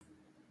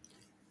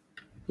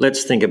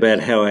Let's think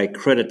about how a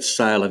credit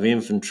sale of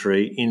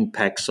inventory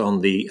impacts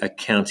on the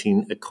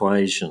accounting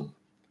equation.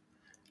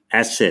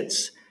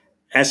 Assets.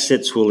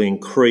 Assets will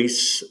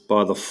increase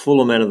by the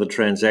full amount of the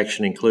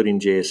transaction, including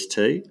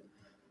GST.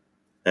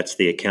 That's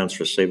the accounts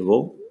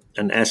receivable.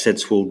 And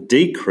assets will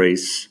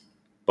decrease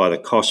by the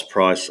cost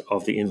price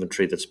of the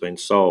inventory that's been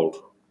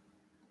sold.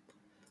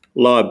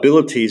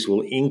 Liabilities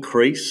will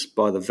increase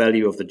by the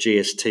value of the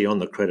GST on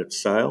the credit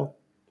sale.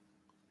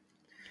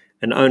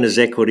 And owner's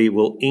equity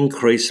will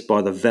increase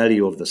by the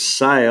value of the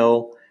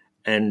sale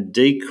and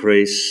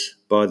decrease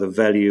by the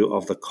value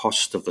of the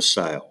cost of the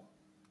sale.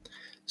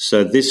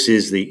 So this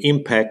is the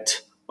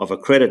impact of a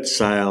credit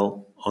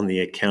sale on the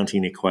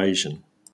accounting equation.